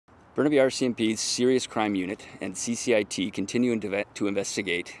Burnaby RCMP's Serious Crime Unit and CCIT continue to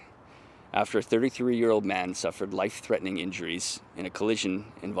investigate after a 33-year-old man suffered life-threatening injuries in a collision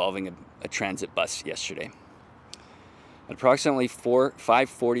involving a transit bus yesterday. At approximately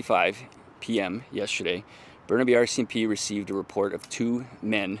 5:45 p.m. yesterday, Burnaby RCMP received a report of two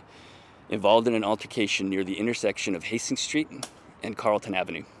men involved in an altercation near the intersection of Hastings Street and Carleton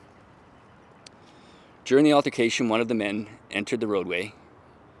Avenue. During the altercation, one of the men entered the roadway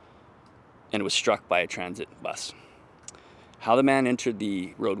and was struck by a transit bus. How the man entered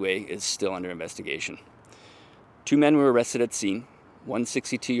the roadway is still under investigation. Two men were arrested at scene. One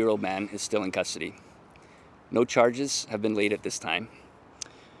 62-year-old man is still in custody. No charges have been laid at this time.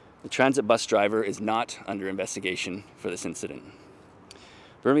 The transit bus driver is not under investigation for this incident.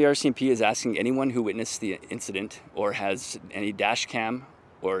 Burnaby RCMP is asking anyone who witnessed the incident or has any dash cam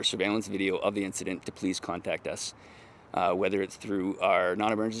or surveillance video of the incident to please contact us, whether it's through our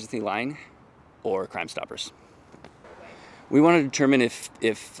non-emergency line or Crime Stoppers. We want to determine if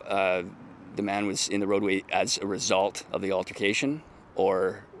the man was in the roadway as a result of the altercation,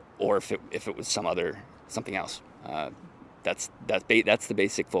 or if it was something else. That's the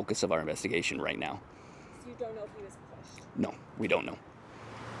basic focus of our investigation right now. So you don't know if he was pushed? No, we don't know.